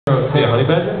Be a honey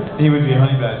badger? He would be a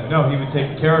honey badger. No, he would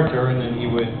take a character and then he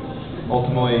would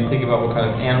ultimately think about what kind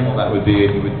of animal that would be,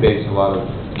 and he would base a lot of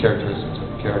characteristics of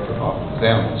the character off of his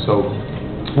animal. So,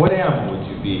 what animal would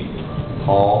you be,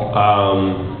 Paul?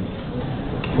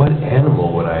 What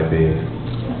animal would I be?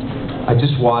 I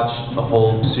just watched the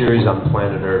whole series on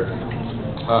Planet Earth.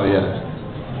 Oh, yeah.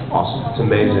 Awesome. It's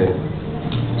amazing.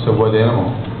 So, what animal?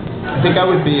 I think I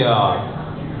would be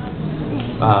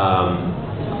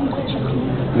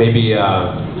maybe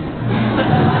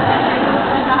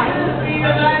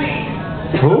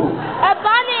who? A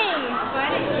bunny.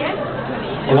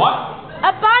 What?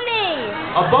 A bunny.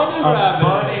 A bunny rabbit. A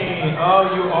bunny. Oh,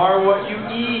 you are what you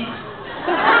eat.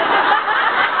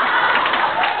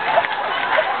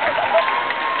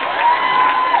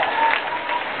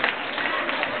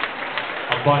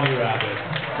 A bunny rabbit.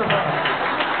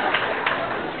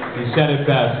 You said it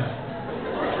best.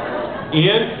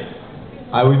 Ian?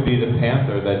 I would be the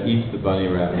panther that eats the bunny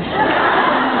rabbit.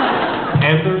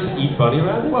 Panthers eat bunny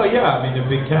rabbits? Well, yeah, I mean, they're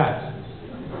big cats.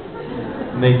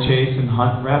 And they chase and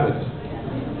hunt rabbits.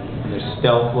 And they're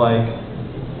stealth-like.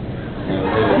 You know,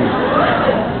 they're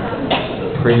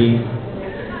pretty.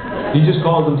 He just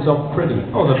calls himself pretty.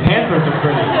 Oh, the panthers are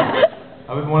pretty.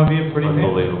 I would want to be a pretty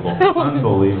Unbelievable. panther.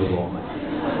 Unbelievable.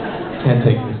 Can't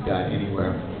take this guy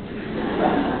anywhere.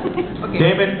 Okay.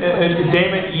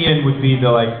 Damon Ian would be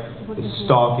the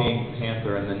stalking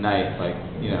panther in the night, But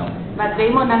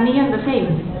Damon and me are the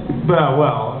same.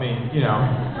 Well, I mean, kinda.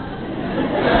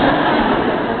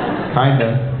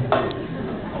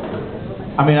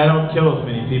 I mean, I don't kill as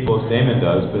many people as Damon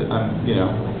does, but I'm,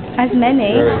 As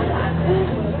many.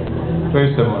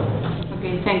 very similar.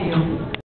 Okay, thank you.